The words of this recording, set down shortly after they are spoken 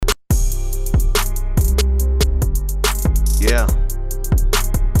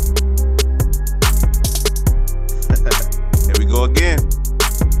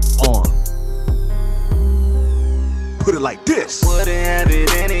wouldn't have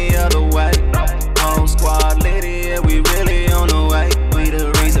it any other way. Whole squad lit, yeah, we really on the way. We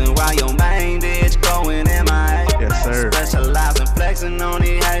the reason why your main bitch going MIA. Yes, sir. Specializing flexing on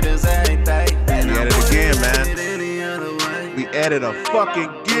these haters every day. We at it again, man. We at it a fucking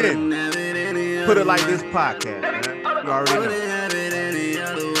again. Put It Like This podcast, man. You already know.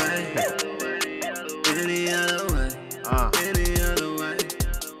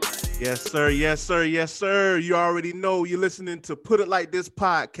 Yes, sir. Yes, sir. Yes, sir. You already know you're listening to Put It Like This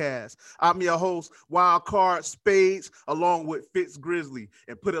podcast. I'm your host, Wild Card Spades, along with Fitz Grizzly.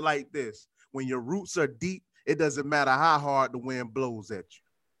 And put it like this: when your roots are deep, it doesn't matter how hard the wind blows at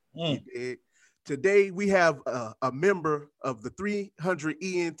you. Today, we have a member of the 300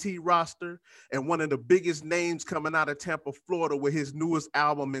 ENT roster and one of the biggest names coming out of Tampa, Florida, with his newest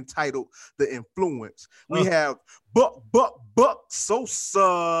album entitled The Influence. We have Buck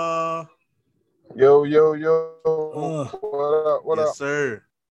Sosa. Yo. What up? What yes, up? Sir.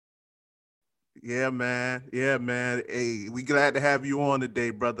 Yeah, man. Hey, we glad to have you on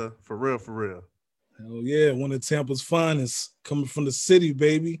today, brother. For real. Hell yeah, one of Tampa's finest, coming from the city,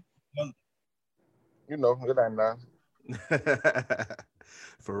 baby. You know, it ain't nothing.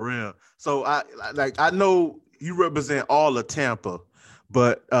 For real. So I know you represent all of Tampa,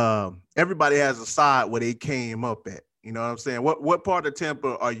 but everybody has a side where they came up at. You know what I'm saying? What part of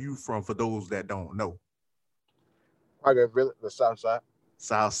Tampa are you from, for those that don't know? I got really the South Side.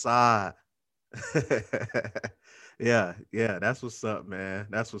 South Side. Yeah, that's what's up, man.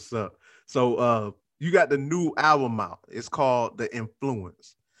 That's what's up. So you got the new album out. It's called The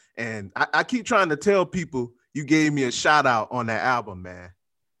Influence. And I keep trying to tell people you gave me a shout out on that album, man.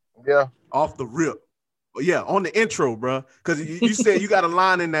 Yeah. Off the rip. Yeah, on the intro, bro. Because you said you got a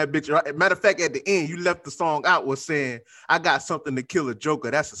line in that bitch. Right? Matter of fact, at the end, you left the song out was saying, I got something to kill a joker.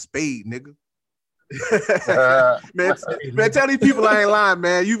 That's a spade, nigga. Man, tell these people I ain't lying,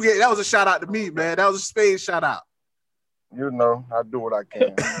 man. That was a shout out to me, man. That was a spade shout out. You know, I do what I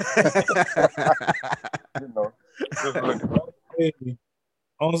can. You know, just look.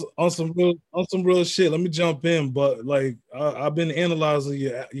 On some real shit. Let me jump in, but like I've been analyzing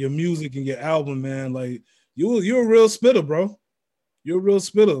your music and your album, man. Like you're a real spitter, bro. You're a real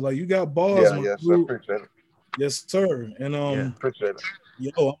spitter. Like you got bars. Yeah, yes, I appreciate it. Yes, sir. And appreciate it.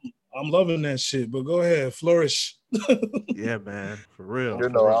 Yo, I'm loving that shit. But go ahead, flourish. Yeah, man, for real. You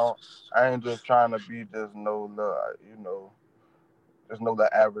know, I ain't just trying to be just just the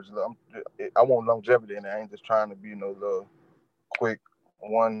average. I want longevity, and I ain't just trying to be the quick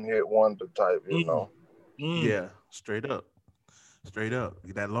one hit wonder type, you know. Yeah, straight up.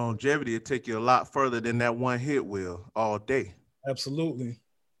 That longevity will take you a lot further than that one hit will all day. Absolutely.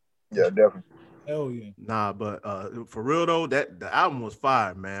 Yeah, definitely. Hell yeah. Nah, but for real though, the album was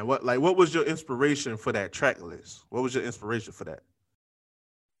fire, man. What was your inspiration for that track list? What was your inspiration for that?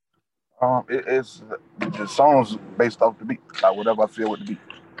 It's the songs based off the beat, like whatever I feel with the beat.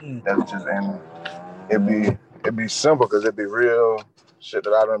 That's just, and it'd be simple because it'd be real shit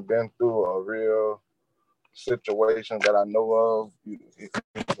that I done been through, or real situation that I know of,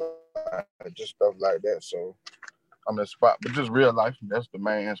 just stuff like that. So I'm inspired, but just real life. That's the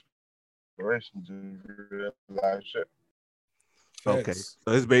main inspiration, just real life shit. Okay, so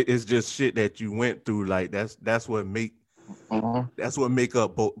it's just shit that you went through. Like that's what make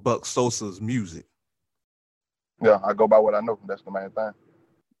up Buck Sosa's music. Yeah, I go by what I know. That's the main thing.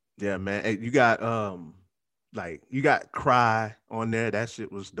 Yeah, man. Hey, you got Cry on there. That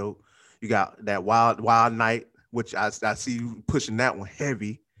shit was dope. You got that Wild Night, which I see you pushing that one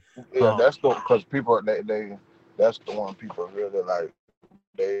heavy. Yeah, that's the, because people they that's the one people really like.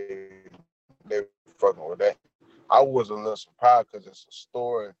 They fucking with that. I was a little surprised because it's a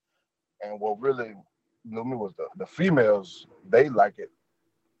story, and what really blew me was the females. They like it.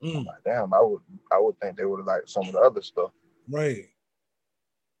 I'm like, damn, I would think they would have liked some of the other stuff. Right.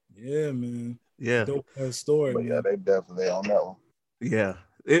 Yeah, man. Yeah. Dope story. But man. yeah, they definitely on that one. Yeah.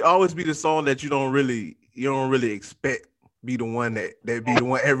 It always be the song that you don't really expect be the one that be the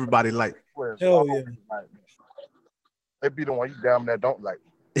one everybody like. Hell yeah. They be the one you damn that don't like.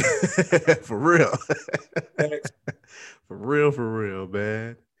 For real. For real,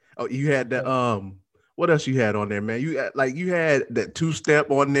 man. Oh, you had that what else you had on there, man? You had that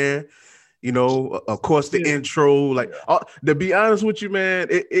two-step on there, you know, of course the intro. To be honest with you, man,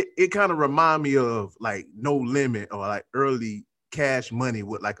 it kind of remind me of like No Limit or like early Cash Money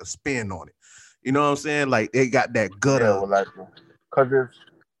with like a spin on it. You know what I'm saying? Like they got that gutter. Yeah, well, cause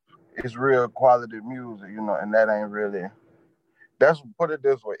it's real quality music, you know, and that ain't really. That's, put it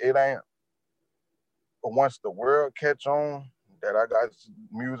this way, it ain't. But once the world catch on that I got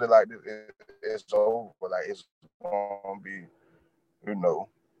music like this, it's over. Like it's gonna be you know,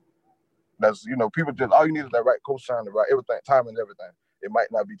 that's, you know, people just, all you need is that right cosign, the right everything, time and everything. It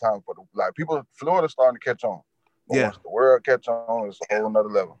might not be time for the, like, people, Florida's starting to catch on. But Yeah. once the world catch on, it's a whole nother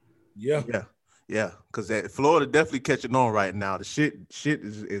level. Yeah. Yeah. Because that Florida definitely catching on right now. The shit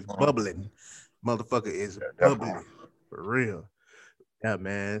is bubbling. Motherfucker is bubbling. For real. Yeah,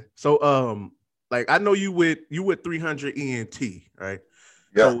 man. So like I know you with 300 ENT, right?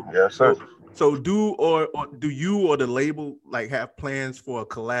 Yeah, yes, sir. So do you or the label like have plans for a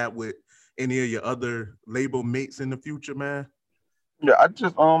collab with any of your other label mates in the future, man? Yeah, I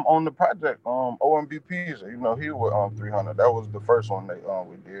just on the project OMBPs, you know, he was 300. That was the first one that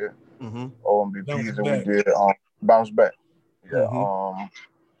we did. Mm-hmm. OMBPs, and we did Bounce Back. Yeah.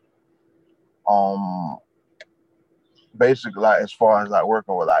 Mm-hmm. Basically, like, as far as like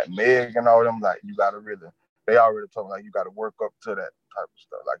working with like Meg and all them, like, you gotta really, they already told me like you gotta work up to that type of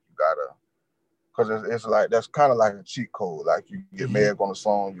stuff. Like, you gotta, because it's like, that's kind of like a cheat code. Like, you get Meg on the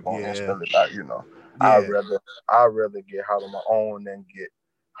song, you're gonna instantly, like, you know. I'd rather get hot on my own than get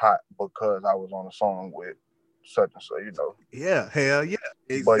hot because I was on a song with such and so, you know. Yeah, hell yeah.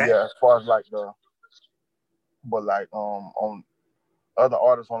 Exactly. But yeah, as far as like on other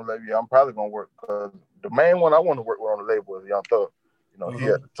artists on the label, yeah, I'm probably gonna work, because the main one I want to work with on the label is Young Thug. You know, he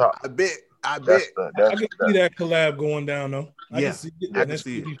at the top. I bet. I can see that collab going down though. I can see it. I can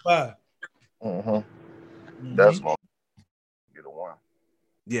see it. That's gonna be the one.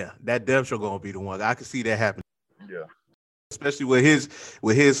 Yeah, that Dev Show gonna be the one. I can see that happening. Yeah, especially with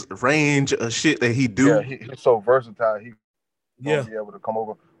his range of shit that he do. Yeah, he's so versatile. He gonna be able to come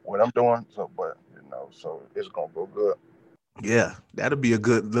over what I'm doing. So, but you know, so it's gonna go good. Yeah, that'll be a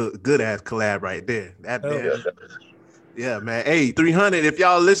good ass collab right there. Yeah, man. Hey, 300. If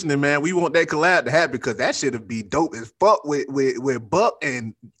y'all listening, man, we want that collab to happen, because that shit'll be dope as fuck with Buck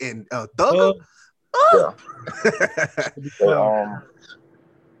and Thugger. Yeah.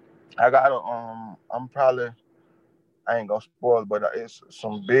 I got I'm probably, I ain't gonna spoil it, but it's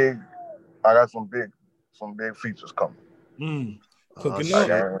I got some big features coming. Cooking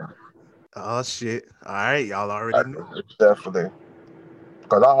up. Oh shit! All right, y'all already know. Definitely,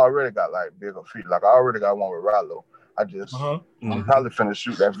 because I already got like bigger feet. Like, I already got one with Rallo. I just I'm probably finna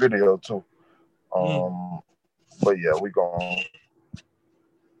shoot that video too. But yeah,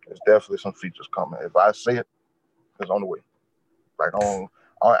 there's definitely some features coming. If I say it, it's on the way. Like,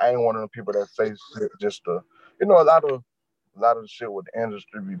 I ain't one of the people that say shit just to, you know, a lot of the shit with the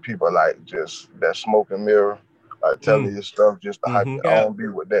industry be people like just that smoke and mirror, like telling you stuff just to hype it. I don't be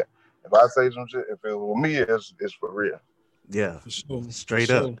with that. If I say some shit, if it was with me, it's for real. Yeah, for sure.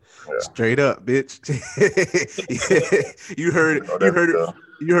 Straight up, bitch. You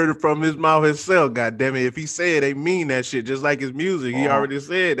heard it from his mouth himself. God damn it! If he said they mean that shit, just like his music, he already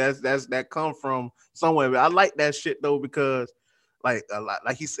said that come from somewhere. But I like that shit though, because like a lot,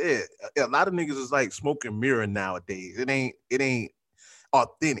 like he said, a lot of niggas is like smoke and mirror nowadays. It ain't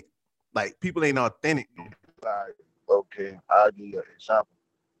authentic. Like, people ain't authentic. Like, okay, I'll give you an example.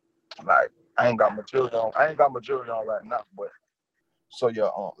 Like, I ain't got material on right now, but so yeah,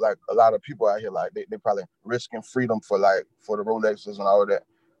 like, a lot of people out here, like, they probably risking freedom for the Rolexes and all of that,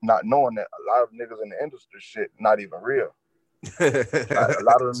 not knowing that a lot of niggas in the industry shit not even real. Like, a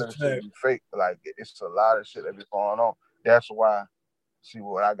lot of them shit be fake. Like, it's a lot of shit that be going on. That's why, see,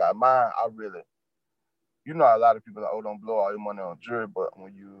 what I got mine, I really, you know, a lot of people are like, oh, don't blow all your money on jewelry, but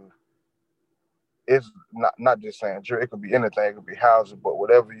when you, it's not just saying jewelry, it could be anything, it could be houses, but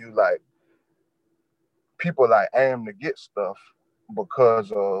whatever you like, people like aim to get stuff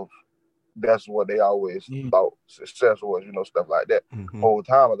because of that's what they always thought success was, you know, stuff like that. Whole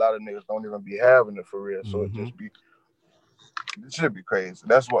time, a lot of niggas don't even be having it for real, so it should be crazy.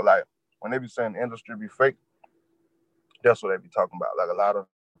 That's what, like, when they be saying the industry be fake, that's what they be talking about. Like,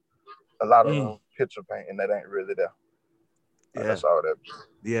 a lot of picture painting that ain't really there. Yeah, that's all that.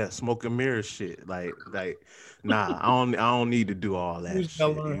 Yeah, smoke and mirror shit. Like, nah, I don't need to do all that shit.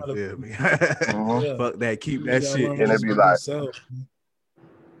 You feel me? Fuck that. Keep that shit. And it be like,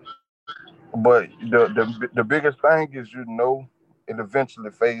 but the biggest thing is, you know, it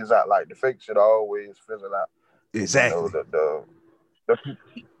eventually fades out. Like, the fake shit always fizzle out. Exactly. You know,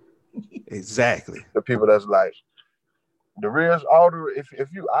 exactly. The people that's like the real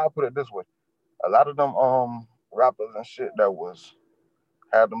I'll put it this way, a lot of them rappers and shit that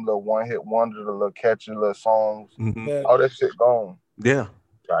had them little one-hit wonders, the little catchy little songs, all that shit gone. Yeah.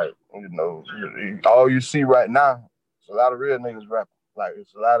 Like, you know, all you see right now, it's a lot of real niggas rapping. Like,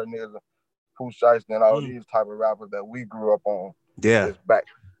 it's a lot of niggas, Pooh Shiesty and all these type of rappers that we grew up on. Yeah. It's back.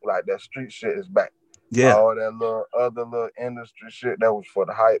 Like, that street shit is back. Yeah. All that other little industry shit that was for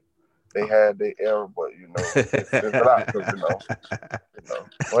the hype. they had their era, but it's a lot because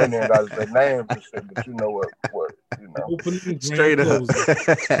we ain't even got to say names and shit, but you know what Opening, Straight grand up. closing.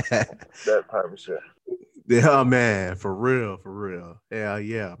 that type of shit. Yeah, man, for real.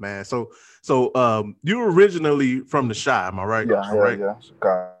 Yeah, man. So you were originally from the Chi, am I right? Yeah,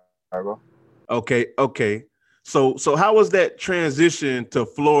 Chicago. Okay. So how was that transition to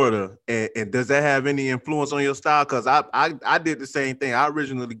Florida, and does that have any influence on your style? Because I did the same thing. I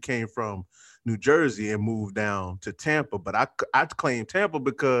originally came from New Jersey and moved down to Tampa, but I claim Tampa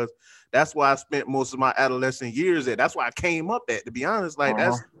because that's why I spent most of my adolescent years at. That's why I came up at. To be honest, like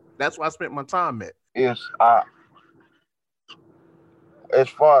that's why I spent my time at. As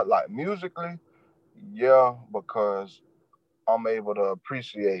far as like musically, yeah, because I'm able to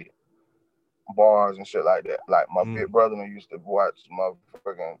appreciate bars and shit like that. Like my big brother used to watch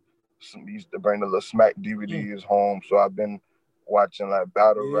used to bring the little Smack DVDs home, so I've been watching like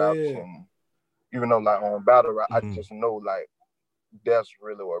battle raps, and even though like on battle rap, I just know like that's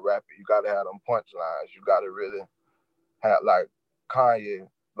really what rap is. You gotta have them punchlines. You gotta really have like Kanye.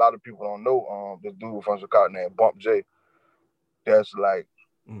 A lot of people don't know this dude from Chicago named Bump J. That's like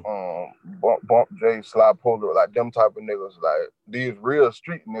Bump J, Sly Polo, like them type of niggas, like these real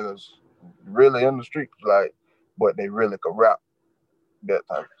street niggas, really in the streets, like, but they really could rap, that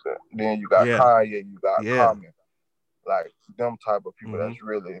type of shit. Then you got Kanye, you got Common, like them type of people that's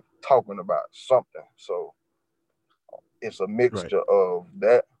really talking about something. So it's a mixture of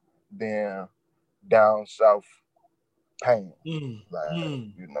that, then down south pain,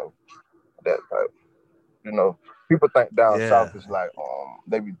 that type. People think down south is like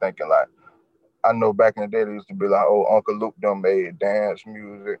they be thinking like, I know back in the day they used to be like, oh, Uncle Luke done made dance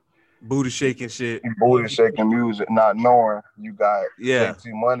music, booty shaking shit, music, not knowing you got JT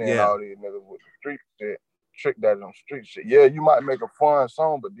Money and all these niggas with the street shit, trick that on street shit. Yeah, you might make a fun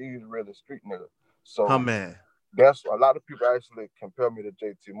song, but these really street niggas. So man, that's a lot of people actually compare me to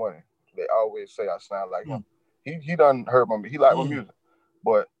JT Money. They always say I sound like him. He done heard my he like my music,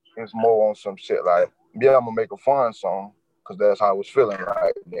 but it's more on some shit like, yeah, I'm gonna make a fun song because that's how I was feeling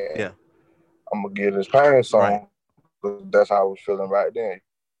right then. Yeah, I'm gonna get this pain song because that's how I was feeling right then.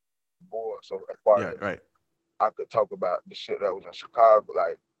 Boy, so as far as I could talk about the shit that was in Chicago,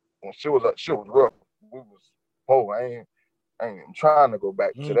 like when shit was rough. We was poor. I ain't even trying to go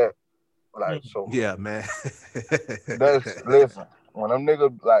back to that. Like so. Yeah, man. Listen. When them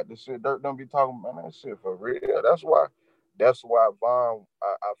niggas like the shit Dirt don't be talking about, man, that shit for real. That's why Von,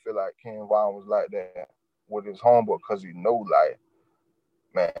 I feel like King Von was like that with his homeboy, because he know like,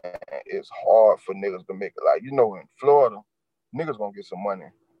 man, it's hard for niggas to make it. Like, in Florida, niggas gonna get some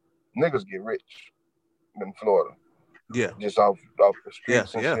money. Niggas get rich in Florida. Yeah. Just off the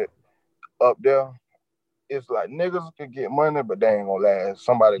streets and shit. Up there, it's like niggas can get money, but they ain't gonna last.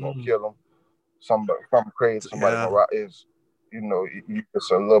 Somebody gonna kill them. Something crazy, somebody gonna rock. It's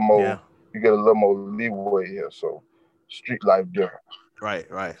it's a little more. You get a little more leeway here. So street life different. Right.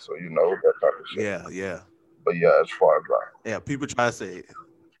 So that type of shit. Yeah. But yeah, as far as people try to say,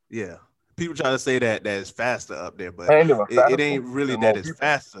 people try to say that it's faster up there, but it ain't really that it's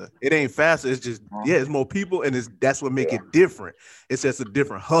faster. It ain't faster. It's just it's more people, and that's what make it different. It's just a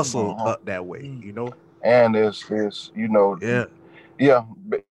different hustle up that way, And it's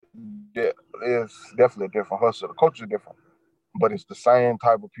it's definitely a different hustle. The culture is different, but it's the same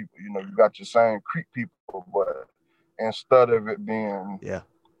type of people. You got your same creep people, but instead of it being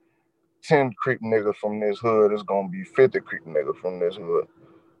 10 creep niggas from this hood, it's gonna be 50 creep niggas from this hood.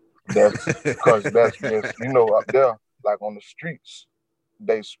 That's because that's just up there, like on the streets,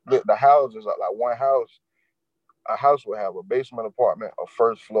 they split the houses up. Like one house, a house will have a basement apartment, a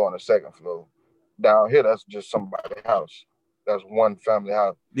first floor, and a second floor. Down here, that's just somebody's house. That's one family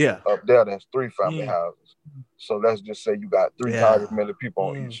house. Yeah. Up there, that's 3 family houses. So let's just say you got 3 times as many people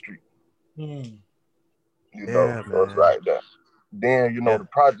on each street. So it's like that. Then the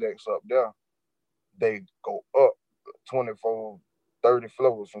projects up there, they go up 24, 30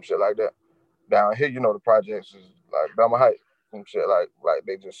 floors, some shit like that. Down here, the projects is like Bama Heights, some shit like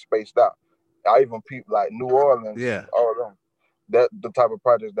they just spaced out. I even peep like New Orleans, all of them. That the type of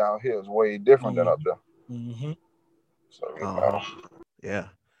projects down here is way different than up there. So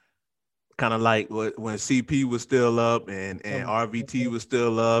kind of like when CP was still up and RVT was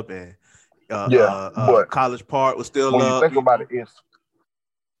still up and but College Park was still when up. When you think about it, it's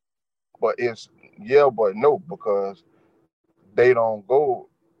but no, because they don't go,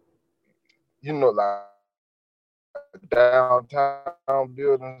 like downtown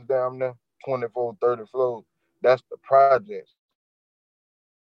buildings down there, 24, 30 floors. That's the projects.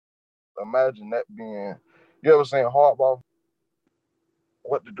 Imagine that being, you ever seen Hardball?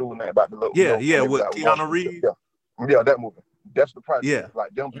 what the dude name about the little Yeah, when yeah, they was with like, Keanu Reeves. Yeah, that movie. That's the project. Yeah.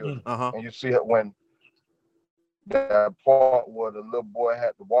 Like them buildings. Uh-huh. And you see it when that part where the little boy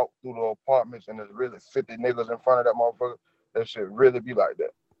had to walk through the apartments and there's really 50 niggas in front of that motherfucker. That shit really be like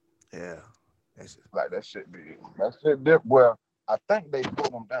that. Yeah. That's Like that shit dip. Well, I think they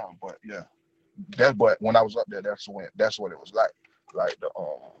put them down, but yeah. But when I was up there, that's what it was like. Like the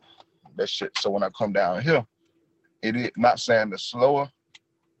that shit. So when I come down here, it is not saying it's slower.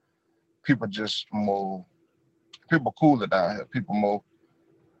 People just more people cooler down here. People more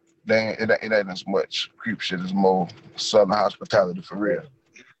it ain't as much creep shit. It's more southern hospitality for real.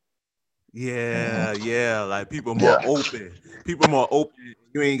 Yeah, yeah. Like people more open. People more open.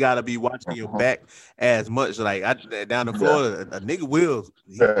 You ain't gotta be watching your back as much. Like down in Florida, a nigga will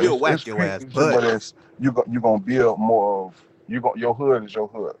whack your ass. But it's you gonna build more of your hood is your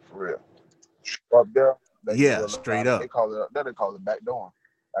hood for real. Up there, straight up. They call it backdooring.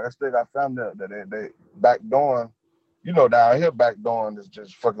 Like I still got found out that they backdooring. You know, down here backdooring is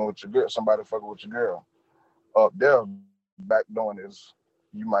just fucking with your girl. Somebody fucking with your girl. Up there, backdooring is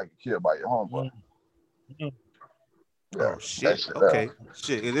you might get killed by your homeboy. Yeah, oh shit! Okay,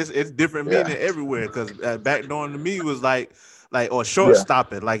 shit. It's different meaning everywhere because backdooring to me was like or short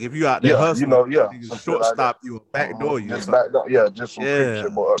stopping. Like if you out there hustling, short stop you or backdoor you. Just backdoor, just some creep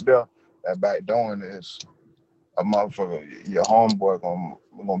shit. But up there, that backdooring is a motherfucker. Your homeboy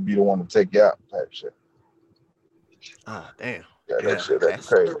gonna be the one to take you out type shit. Ah, damn. Yeah, that's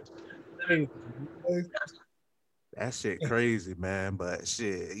crazy. That shit crazy, man. But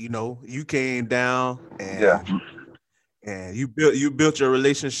shit, you came down and you built your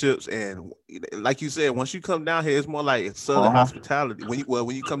relationships, and like you said, once you come down here, it's more like southern hospitality.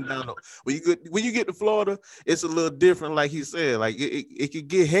 When you come down, when you get to Florida, it's a little different. Like he said, like it could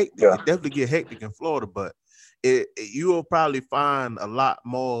get hectic. It definitely get hectic in Florida, but you will probably find a lot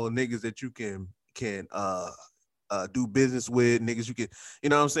more niggas that you can do business with, niggas you can, you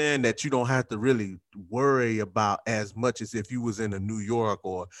know what I'm saying, that you don't have to really worry about as much as if you was in a New York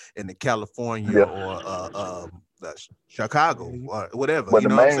or in the California or Chicago or whatever. But you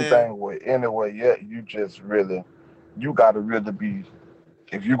the know main thing with you just really, you got to really be,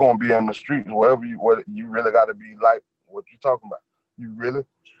 if you're gonna be in the streets, wherever you really got to be like what you talking about. You really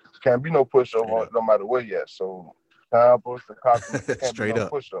can't be no pushover no matter where you at. So Tampa, Chicago, can't be no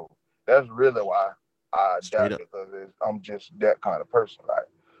pushover. That's really why I adapt because I'm just that kind of person.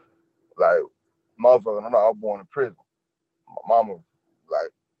 Like motherfucker, I was born in prison. My mama,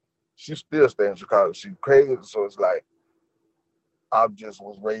 like, she still stay in Chicago. She's crazy, so it's like I just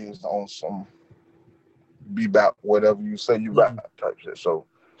was raised on some be about whatever you say you got type shit. So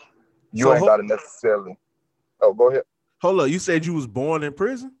you ain't gotta necessarily. Oh, go ahead. Hold up, you said you was born in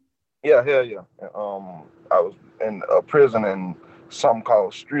prison? Yeah, hell yeah. I was in a prison in something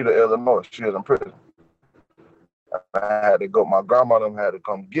called Streeter, Illinois. She was in prison. I had to go. My grandmother had to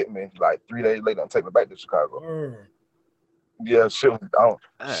come get me like 3 days later and take me back to Chicago. Yeah, shit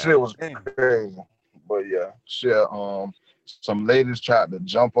was crazy. But yeah, shit. Some ladies tried to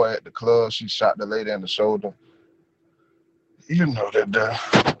jump her at the club. She shot the lady in the shoulder. You know that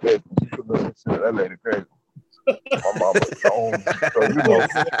lady crazy. My mama owned,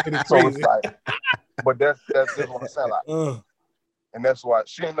 so it's like. But that's just what I sound like. And that's why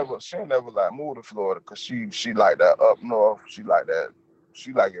she ain't never like moved to Florida because she like that up north. She like that.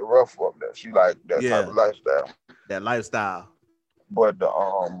 She like it rough up there. She like that type of lifestyle. That lifestyle. But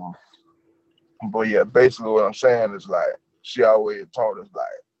basically what I'm saying is like she always taught us like,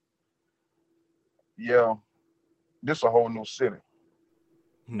 this is a whole new city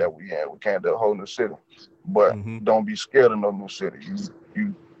that we in. We can't do a whole new city, but don't be scared of no new city.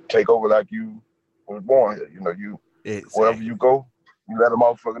 You take over like you was born here. You know wherever you go. You let a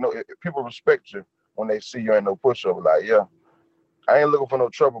motherfucker know. If people respect you when they see you ain't no pushover. Like, I ain't looking for no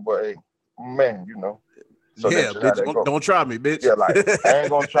trouble, but hey, man, So bitch, don't try me, bitch. Yeah, like I ain't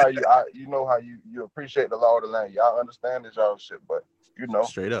gonna try you. You know how you appreciate the law of the land. Y'all understand this y'all shit, but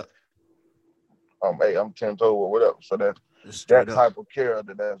straight up. Hey, I'm 10 toes or whatever. So that type of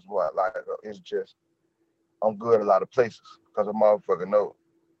character, that's what like it's just I'm good at a lot of places because a motherfucker know.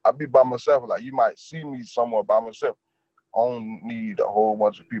 I be by myself. Like you might see me somewhere by myself. I don't need a whole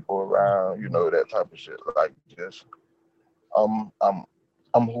bunch of people around, that type of shit. Like just, I'm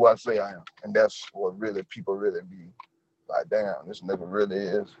who I say I am, and that's what really people really be like. Damn, this nigga really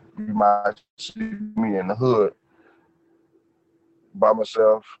is. You might see me in the hood by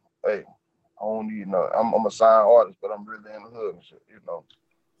myself. Hey, I don't need no. I'm a signed artist, but I'm really in the hood and shit.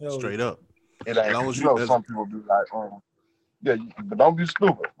 Straight up. It ain't. Some people be like, but don't be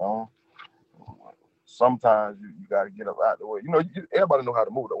stupid. sometimes you got to get up out the way. You know, everybody know how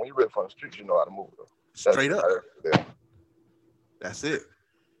to move though. When you're ready for the streets, you know how to move though. Straight up. That's it.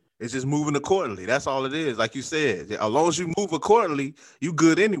 It's just moving accordingly. That's all it is. Like you said, as long as you move accordingly, you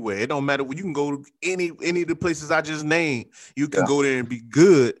good anywhere. It don't matter. You can go to any of the places I just named. You can go there and be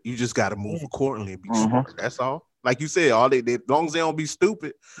good. You just got to move accordingly and be smart. That's all. Like you said, as long as they don't be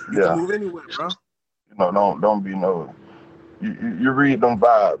stupid, you can move anywhere, bro. You know, don't be no. You read them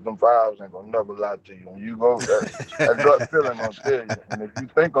vibes. Them vibes ain't gonna never lie to you. When you go, that gut feeling gonna tell you. And if you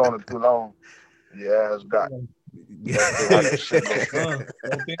think on it too long, your ass got. Don't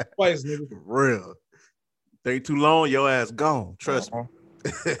think twice, nigga. For real. Think too long, your ass gone. Trust me.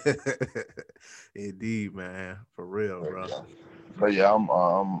 Indeed, man. For real, bro. But yeah,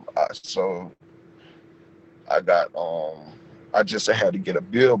 so I got I just had to get a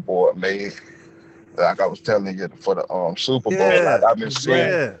billboard made. Like I was telling you for the Super Bowl. Like I've been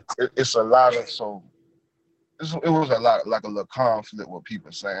seeing it's a lot of it was a lot like a little conflict with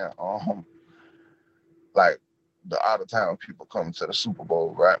people saying like the out of town people coming to the Super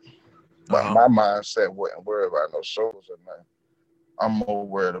Bowl, right? But my mindset wasn't worried about no shows or nothing. I'm more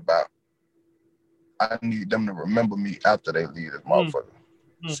worried about I need them to remember me after they leave this motherfucker.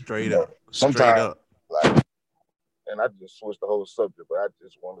 Straight up. Sometimes, Straight up. like, and I just switched the whole subject, but I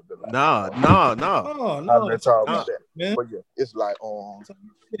just wanted to like, No. I've been talking about that. Man. But yeah, it's like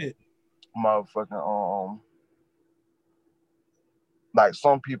motherfucking like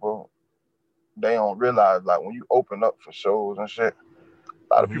some people they don't realize like when you open up for shows and shit,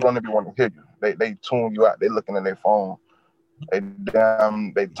 a lot of people don't even want to hear you. They tune you out. They looking at their phone. They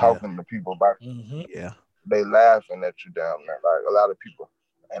talking to people about you. Yeah. They laughing at you down there. Like a lot of people.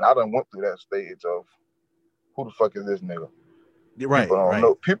 And I done went through that stage of who the fuck is this nigga? You're right. People don't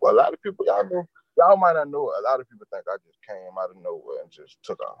know. A lot of people, y'all might not know. A lot of people think I just came out of nowhere and just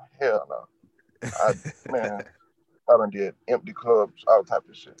took off. Hell no. I done did empty clubs, all type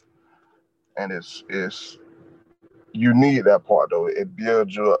of shit. And it's you need that part though. It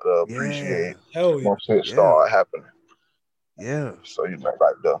builds you up to appreciate when shit start happening. Yeah. So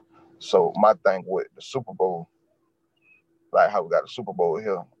so my thing with the Super Bowl, like how we got the Super Bowl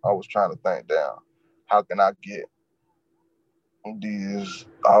here, I was trying to think down, how can I get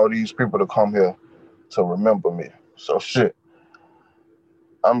all these people to come here to remember me? So shit,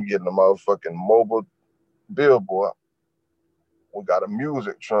 I'm getting a motherfucking mobile billboard. We got a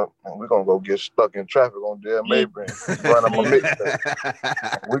music truck, and we're gonna go get stuck in traffic on Dale Mabry and run them a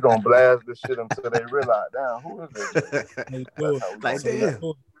mixtape. We're gonna blast this shit until they realize, damn, who is this?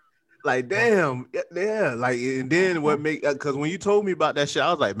 Like damn, yeah. Like, and then what make? Because when you told me about that shit, I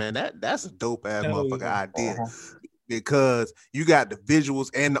was like, man, that's a dope ass motherfucker idea. Because you got the visuals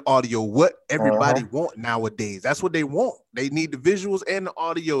and the audio. What everybody want nowadays. That's what they want. They need the visuals and the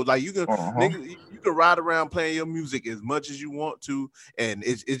audio. Like you can, nigga, you can ride around playing your music as much as you want to, and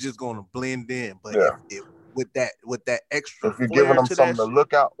it's just gonna blend in. But if with that extra, if you're giving them something to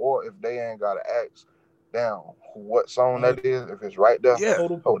look out, or if they ain't gotta ask down what song that is, if it's right there,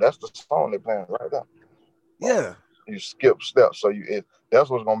 that's the song they playing right there. Yeah, you skip steps, so that's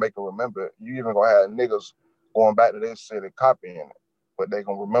what's gonna make them remember it. You even gonna have niggas going back to their city copying it, but they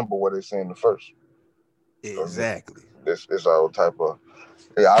gonna remember what they seen the first. Exactly. So this all type of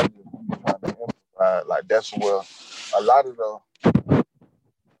I just trying to emphasize, like that's where a lot of the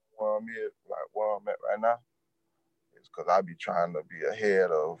where I'm at right now is because I be trying to be ahead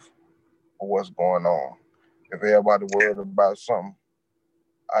of what's going on. If everybody worried about something,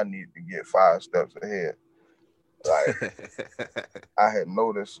 I need to get 5 steps ahead. Like I had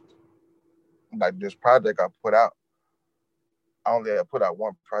noticed. Like this project I put out, I only had put out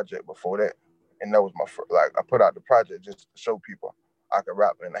one project before that, and that was my first. Like I put out the project just to show people I could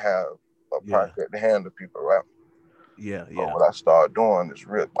rap and have a project to handle people rap. Yeah. But what I started doing is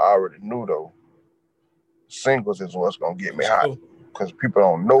I already knew though, singles is what's gonna get me hot because people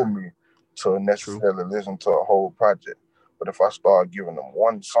don't know me to necessarily listen to a whole project. But if I start giving them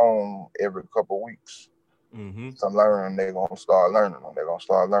one song every couple of weeks. To learn, they're gonna start learning them. They're gonna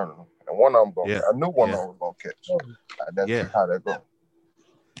start learning them, and one of them I knew one of them was gonna catch. That's just how that goes.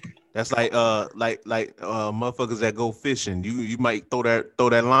 That's like motherfuckers that go fishing. You might throw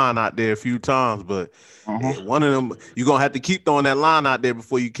that line out there a few times, but one of them you're gonna have to keep throwing that line out there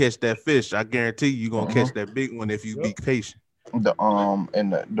before you catch that fish. I guarantee you're gonna catch that big one if you be patient. And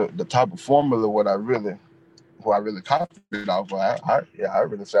the type of formula who I really copied off. I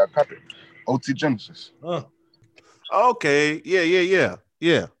really say I copied. OT Genesis. Okay. Yeah.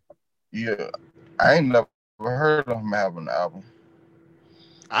 Yeah. I ain't never heard of him having an album.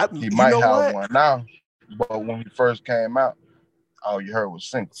 He might have one now, but when he first came out, all you heard was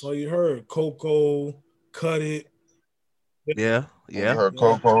singles. So you heard Coco, Cut It. Yeah, And you yeah, heard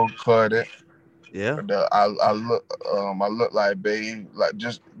Coco, Cut It. yeah, I look like babe, like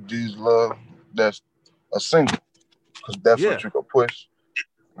just these love. That's a single because that's yeah. what you can push.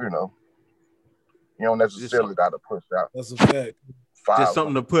 You know, you don't Just some, necessarily got to push out That's a fact. just 5.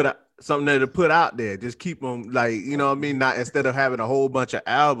 something to put out, something there to put out there. Just keep them like, you know what I mean. Not instead of having a whole bunch of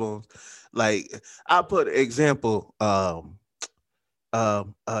albums. Like I put example, Lauryn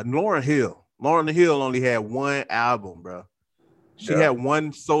Hill. Lauryn Hill only had one album, bro. She Yeah. had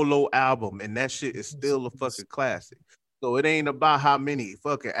one solo album, and that shit is still a fucking classic. So it ain't about how many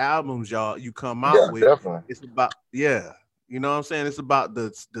fucking albums you come out Yeah, with. definitely. It's about you know what I'm saying. It's about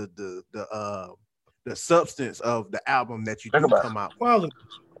the substance of the album that you Think do about come out with. Quality.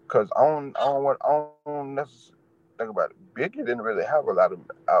 Because I don't necessarily think about it. Biggie didn't really have a lot of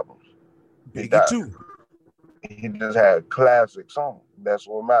albums. Biggie too. He just had classic songs. That's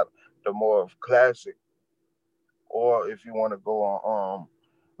what matters. The more of classic, or if you want to go on,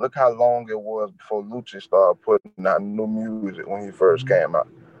 look how long it was before Lucci started putting out new music when he first came out.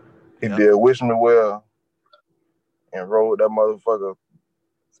 He did Wish Me Well and rode that motherfucker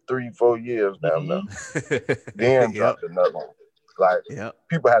 3-4 years down there. Then dropped another one. Like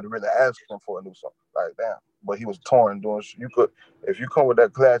people had to really ask him for a new song. Like damn, but he was torn doing shit. You could, if you come with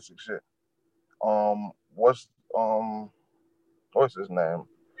that classic shit. What's his name?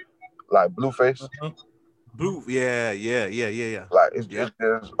 Like Blueface. Blue, yeah. Like it's just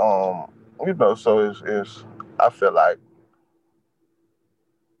you know, so it's I feel like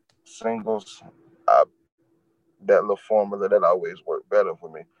singles, that little formula that always worked better for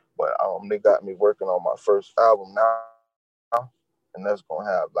me. But they got me working on my first album now, and that's gonna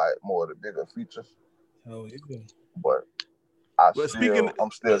have like more of the bigger features. Oh yeah. But I'm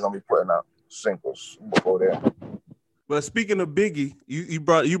still gonna be putting out singles before that. But speaking of Biggie, you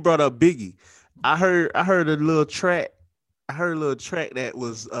brought up Biggie. I heard a little track. I heard a little track that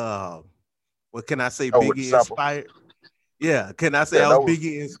was what can I say? Biggie inspired. Yeah, can I say I was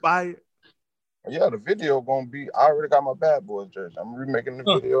Biggie inspired? Yeah, the video gonna be. I already got my Bad Boys jersey. I'm remaking the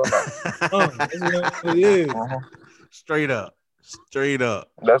video now. Straight up.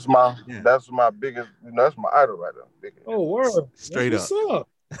 That's my biggest. That's my idol right there. Biggie. Oh, word. Straight That's up.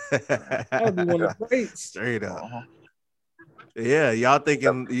 That'd be one of the greats. Straight up. Yeah, y'all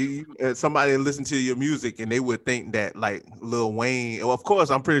thinking somebody listen to your music and they would think that like Lil Wayne. Well, of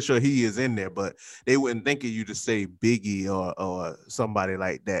course, I'm pretty sure he is in there, but they wouldn't think of you to say Biggie or somebody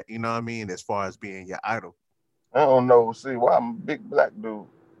like that. You know what I mean? As far as being your idol. I don't know. See, why I'm a big black dude,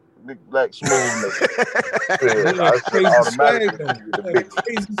 big black smooth nigga. I should automatically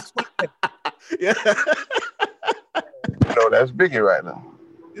crazy swag. Yeah. You know, that's Biggie right now.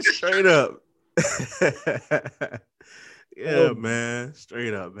 Straight up. Yeah, man.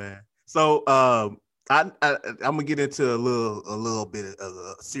 Straight up, man. So I'm gonna get into a little bit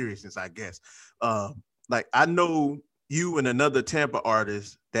of seriousness, I guess. Like I know you and another Tampa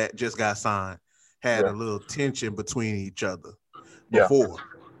artist that just got signed had a little tension between each other before.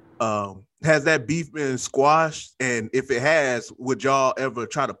 Has that beef been squashed? And if it has, would y'all ever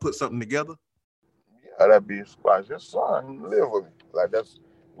try to put something together? Yeah, that beef squashed. Your son live with me. Like that's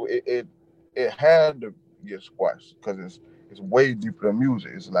it had to get squashed because it's way deeper than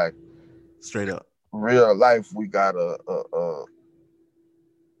music. It's like straight up real life. We got a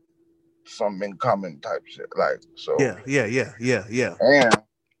something in common type shit. Like so. Yeah. And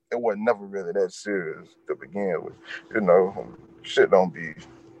it was never really that serious to begin with. You know, shit don't be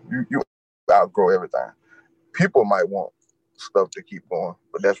you outgrow everything. People might want stuff to keep going,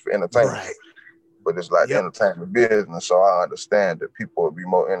 but that's for entertainment. Right. But it's like entertainment business, so I understand that people would be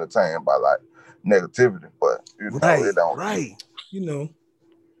more entertained by like negativity, but you know, it don't. Right. You know,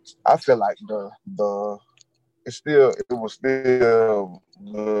 I feel like it was still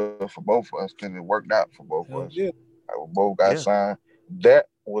good for both of us because it worked out for both of us. Yeah. Like, we both got signed. That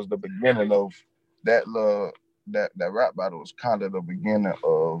was the beginning of that rap battle was kind of the beginning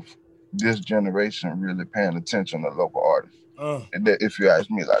of this generation really paying attention to local artists. And that, if you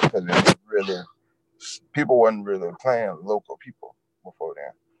ask me, like, because it really people wasn't really playing local people before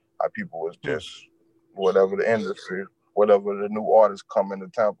then. Like people was just whatever the industry, whatever the new artists come into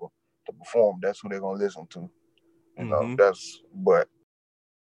Tampa to perform, that's who they're gonna listen to. You know, but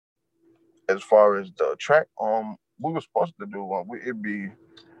as far as the track, we were supposed to do one.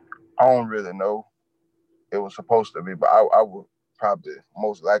 I don't really know. It was supposed to be, but I would probably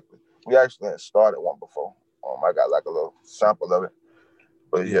most likely. We actually had started one before. I got like a little sample of it.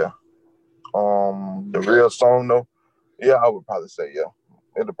 But the real song though, I would probably say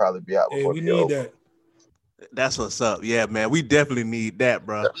it'll probably be out before we need that. That's what's up. Yeah, man. We definitely need that,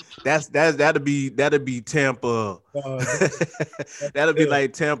 bro. That'll be Tampa. That'll be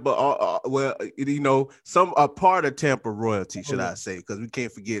like Tampa. Well, you know, a part of Tampa royalty, should I say? Because we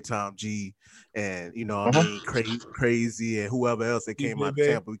can't forget Tom G and you know what I mean, crazy and whoever else that came out of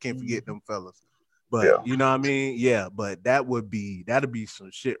Tampa. We can't forget them fellas. But you know what I mean? Yeah, but that'll be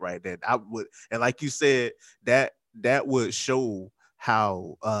some shit right there. I would, and like you said, that would show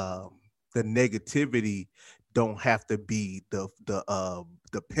how the negativity don't have to be the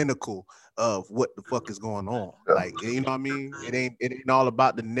pinnacle of what the fuck is going on. Like, you know what I mean? It ain't all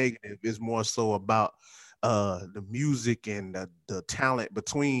about the negative. It's more so about the music and the talent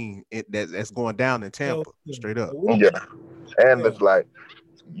between it that's going down in Tampa, straight up. Yeah. And it's like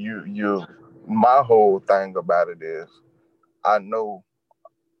you my whole thing about it is I know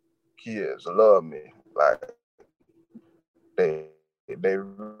kids love me. Like they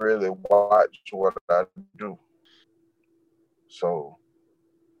really watch what I do. So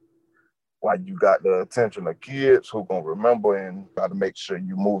while you got the attention of kids who gonna remember and try to make sure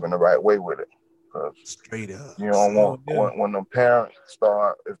you moving the right way with it. Straight up. You don't want when them parents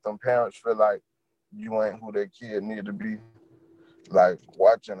start, if them parents feel like you ain't who their kid need to be, like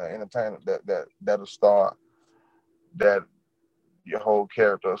watching an entertainment that'll start that your whole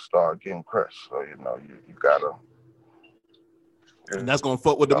character start getting crushed. So you know you gotta. And that's gonna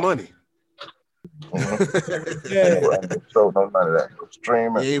fuck with the money. So no none of that.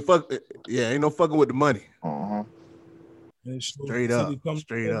 Streaming. Ain't no fucking with the money. Straight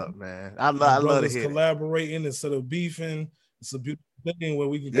up, man. I love to hear collaborating instead of beefing. It's a beautiful thing where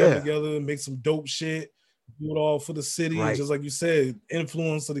we can come together and make some dope shit, do it all for the city, and just like you said,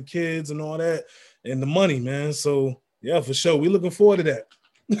 influence of the kids and all that, and the money, man. So yeah, for sure, we looking forward to that.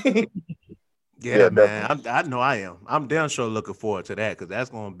 Yeah, man. I know I am. I'm damn sure looking forward to that because that's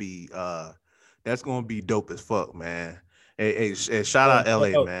gonna be dope as fuck, man. Hey, shout out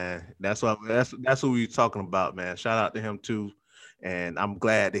LA, man. That's who we talking about, man. Shout out to him too, and I'm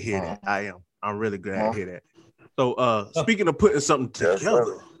glad to hear that. I'm really glad to hear that. So, speaking of putting something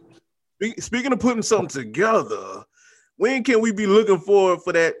together, when can we be looking forward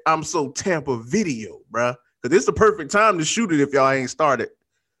for that I'm So Tampa video, bruh? Because it's the perfect time to shoot it if y'all ain't started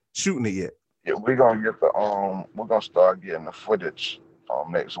shooting it yet. Yeah, we're gonna get we're gonna start getting the footage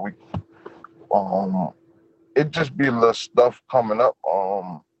next week. It just be a little stuff coming up.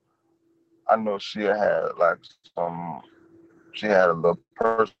 I know she had a little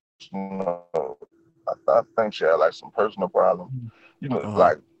personal. I think she had like some personal problem. You know,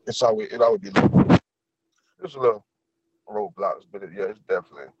 like it always be just a little roadblocks, but it's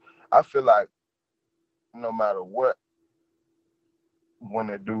definitely. I feel like no matter what, when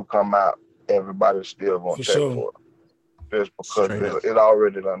it do come out, everybody's still gonna check for it. Just because it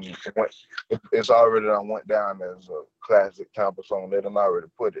already done went down as a classic Tampa song. They done already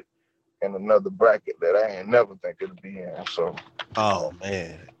put it in another bracket that I ain't never think it'd be in. So, oh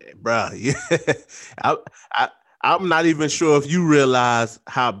man, bro, yeah, I'm not even sure if you realize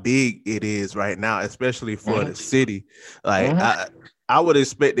how big it is right now, especially for the city. Like I would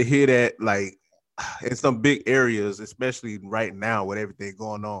expect to hear that like in some big areas, especially right now with everything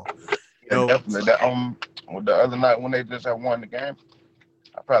going on. Yeah, definitely. That the other night when they just had won the game,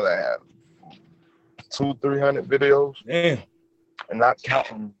 I probably had 200-300 videos. Damn. And not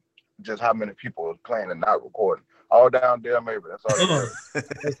counting just how many people was playing and not recording. All down there, maybe. That's all.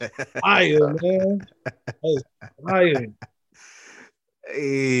 That's fire, man. That's fire. Hey,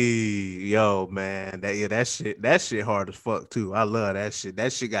 yo, man. That shit hard as fuck too. I love that shit.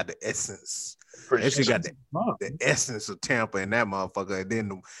 That shit got the essence. That shit got the essence of Tampa in that motherfucker. And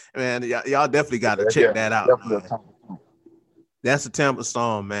then, man, y'all definitely got to check that out. That's a Tampa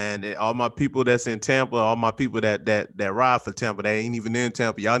song, man. And all my people that's in Tampa, all my people that ride for Tampa, that ain't even in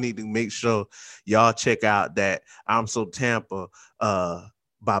Tampa, y'all need to make sure y'all check out that I'm So Tampa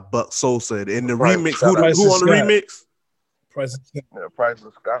by Buck Sosa. In the remix, who on the remix? Price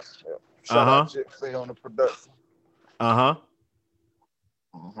of Scott. Yeah. Shout out Chick Say on the production.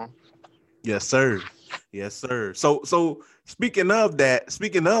 Yes, sir. Yes, sir. So speaking of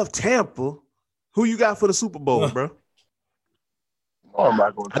Tampa, who you got for the Super Bowl, bro? Oh, I'm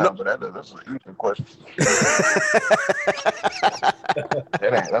not going to Tampa. That's an easy question.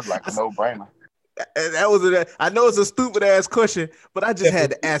 That's like a no-brainer. I know it's a stupid ass question, but I just had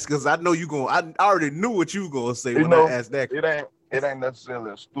to ask because I know I already knew what you gonna say when I asked that. It ain't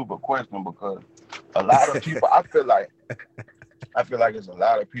necessarily a stupid question because a lot of people. I feel like there's a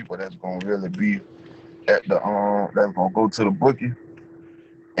lot of people that's gonna really be at the that's gonna go to the bookie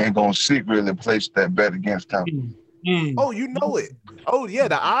and gonna secretly place that bet against Tampa. Oh, you know it. Oh yeah,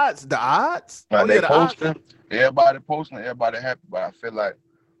 the odds. Like Oh they yeah, the odds. posting, everybody posting, everybody happy, but I feel like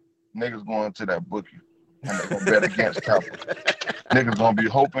niggas going to that bookie and they gonna bet against Tampa. Niggas gonna be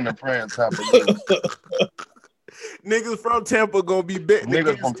hoping and praying Tampa lose. Niggas from Tampa gonna be betting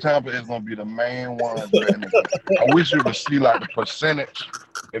Niggas against from Tampa is gonna be the main ones betting against. I wish you could see like the percentage.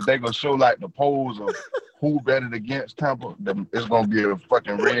 If they gonna show like the polls of who betted against Tampa, it's gonna be a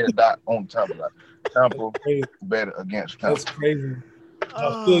fucking red dot on Tampa. Like Tampa betted against Tampa. That's crazy.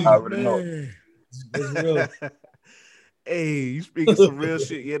 Oh, I already know. man. That's real. Hey, you speaking some real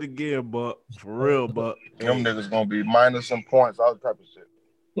shit yet again, Buck. For real, Buck. Them niggas gonna be minus some points, all type of shit.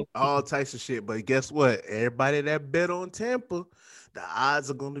 All types of shit. But guess what? Everybody that bet on Tampa, the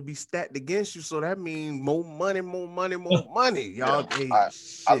odds are going to be stacked against you. So that means more money. Y'all, Yeah, hey,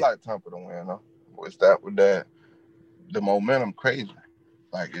 I like Tampa to win, though. With that, the momentum crazy.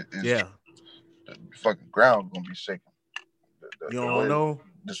 Like it's yeah. The fucking ground gonna be shaking. You don't know?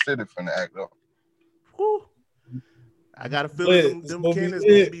 The city finna act up. Whew. I got a feeling them cannons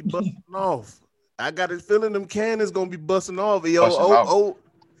gonna be busting off. I got a feeling them cannons gonna be busting off.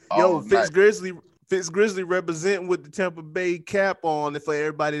 Yo, Fitz Grizzly representing with the Tampa Bay cap on. And for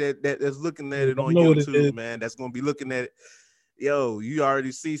everybody that's looking at it on YouTube, man, that's gonna be looking at it. Yo, you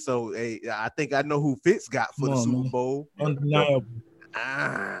already see. So, hey, I think I know who Fitz got for the Super Bowl. Undeniable.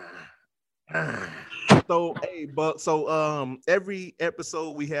 So, hey, Buck. So, every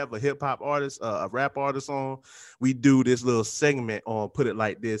episode we have a hip hop artist, a rap artist on. We do this little segment on Put It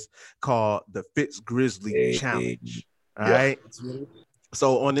Like This called the Fitz Grizzly Challenge. All right.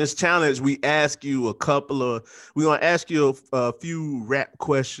 So on this challenge, we're gonna ask you a few rap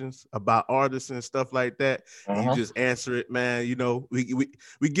questions about artists and stuff like that. And you just answer it, man. You know, we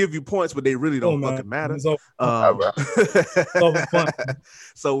give you points, but they really don't fucking matter. So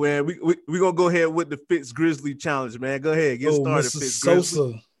man, we gonna go ahead with the Fitz Grizzly Challenge, man. Go ahead, get started, Mr. Fitz Sosa.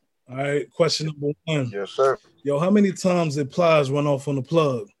 Grizzly. All right, question number 1. Yes, sir. Yo, how many times did Plies run off on the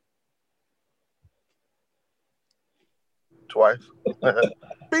plug? Twice.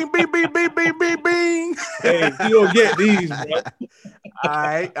 Bing, bing, bing, bing, bing, bing, bing. Hey, you don't get these, bro. All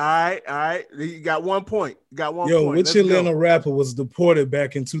right. You got 1 point. Yo, which Atlanta rapper was deported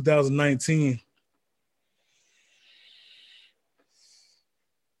back in 2019?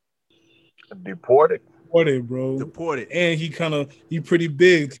 Deported, bro. Deported. And he pretty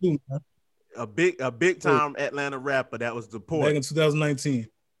big too, man. A big time Atlanta rapper that was deported back in 2019.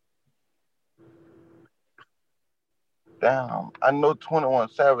 Damn, I know 21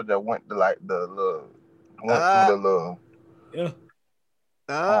 Savage that went to like the little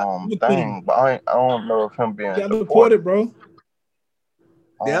thing, but I don't know if him being deported, bro.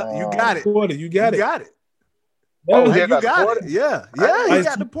 Yeah, you got it. You got it. Oh, you got it. Yeah, he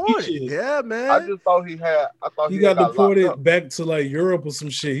got deported. Yeah, man. I just thought he got deported back to like Europe or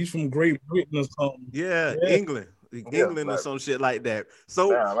some shit. He's from Great Britain or something. Yeah. England or some shit like that. So,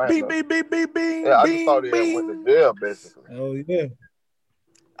 bing. Yeah, I just thought he went to jail, basically. Oh yeah.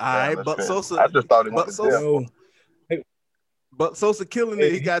 All right, Buck Sosa. I just thought he went to jail. Buck Sosa killing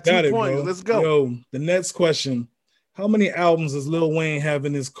it. He got 2 points. Bro. Let's go. Yo, the next question: how many albums does Lil Wayne have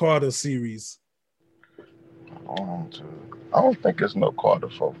in his Carter series? I don't think it's no Carter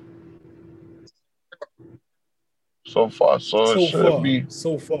 4. So far. It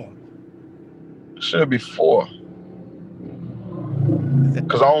should be 4.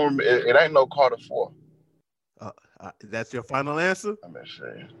 Because I don't remember, it ain't no Carter 4. That's your final answer? Let me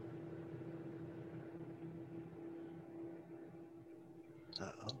see.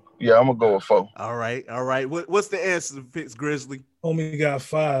 Yeah, I'm gonna go with 4. All right. What's the answer, Fitz Grizzly? Homie got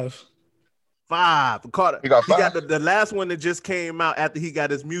 5. 5. Carter. He got 5? He got the last one that just came out after he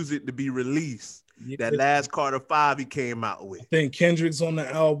got his music to be released. Yeah. That last Carter 5 he came out with. I think Kendrick's on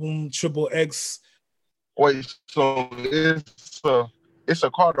the album, Triple X. Wait, so it's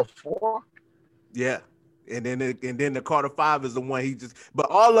a Carter 4? Yeah. And then the Carter 5 is the one he just, but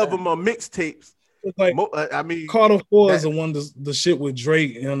all of them are mixtapes. Like, Carter 4 is the one, the shit with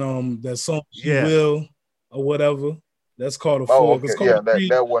Drake and that song She Will or whatever. That's Carter 4. Oh, okay.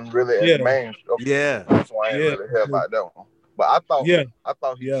 That wasn't really as main. Okay. Yeah. So I ain't really heard about that one. But I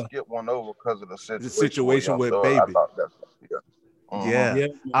thought he skipped one over because of the situation with Baby. I thought that's,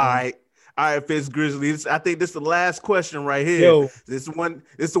 All right, Fitz Grizzly. I think this is the last question right here. Yo, this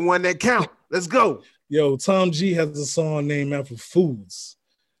is the one that count. Let's go. Yo, Tom G has a song named after foods.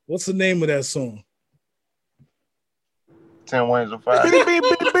 What's the name of that song? 10 wings and fries. Beep, beep,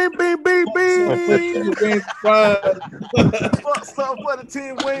 beep, beep, beep, beep, beep. Wings fried. Fuck something for the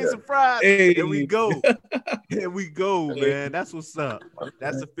 10 wings and fries. Hey. Here we go. Here we go, man. That's what's up.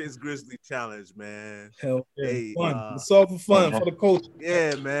 That's the Fitz Grizzly challenge, man. Hell yeah. Hey, Fun. It's all for fun, for the culture.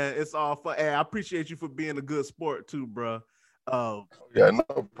 Yeah, man. It's all fun. Hey, I appreciate you for being a good sport too, bro. Yeah,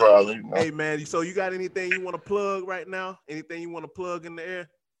 no problem. You know. Hey, man. So you got anything you want to plug right now? Anything you want to plug in the air?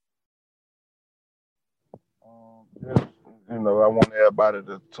 Yeah, you know, I want everybody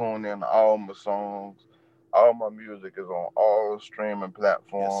to tune in to all my songs. All my music is on all streaming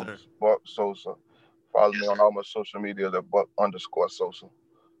platforms. Yes, Buck Sosa. Follow me on all my social media at Buck_Sosa.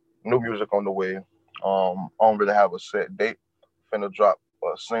 New music on the way. I don't really have a set date. Finna drop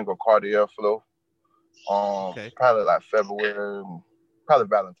a single, Cartier Flow. Probably like February, probably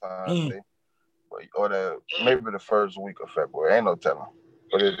Valentine's Day, or maybe the first week of February. Ain't no telling,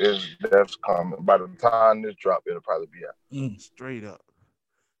 but that's coming. By the time this drop, it'll probably be out. Straight up.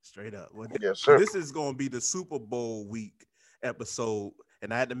 Well, yes, sir. This is gonna be the Super Bowl week episode,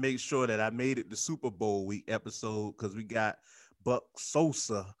 and I had to make sure that I made it the Super Bowl week episode because we got Buck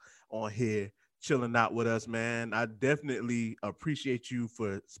Sosa on here chilling out with us, man. I definitely appreciate you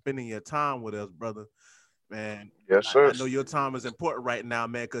for spending your time with us, brother. Man, yes, sir. I know your time is important right now,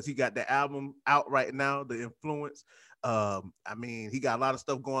 man, because he got the album out right now, The Influence. I mean, he got a lot of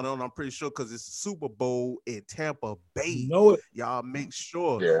stuff going on. I'm pretty sure because it's Super Bowl in Tampa Bay. You know it. Y'all make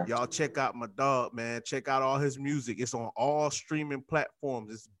sure y'all check out my dog, man. Check out all his music. It's on all streaming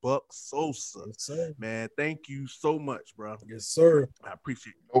platforms. It's Buck Sosa. Yes, sir. Man, thank you so much, bro. Yes, sir. I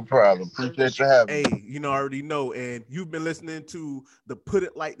appreciate it. No problem. Appreciate you having me. Hey, you know, I already know. And you've been listening to the Put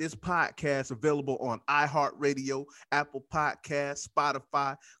It Like This podcast, available on iHeartRadio, Apple Podcasts,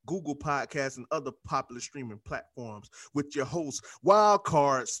 Spotify, Google Podcasts, and other popular streaming platforms with your host,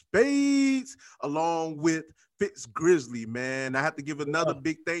 Wildcard Spades, along with Fitz Grizzly, man. I have to give another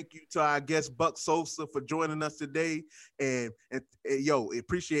big thank you to our guest, Buck Sosa, for joining us today. And yo,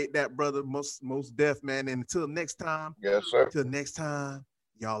 appreciate that, brother. Most def, man. And until next time. Yes, sir. Until next time,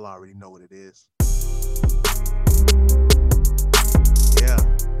 y'all already know what it is. Yeah.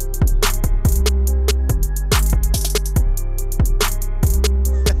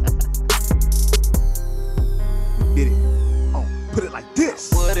 Did it. Oh, put it like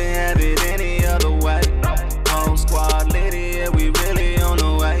this. Wouldn't have it any other way. Whole squad lit it, we really on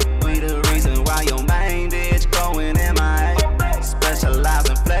the way. We the reason why your main bitch going MIA.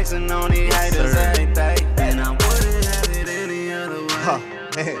 Specializing flexing on these haters every day. And I wouldn't have it any other way.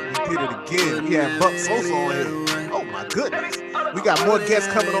 Man, we did it again. We had Buck Sosa on here. Oh my goodness. We got more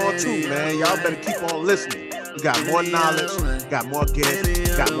guests coming on too, man. Y'all better keep on listening. We got more knowledge, got more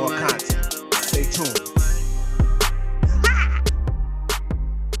guests, got more content. Stay tuned.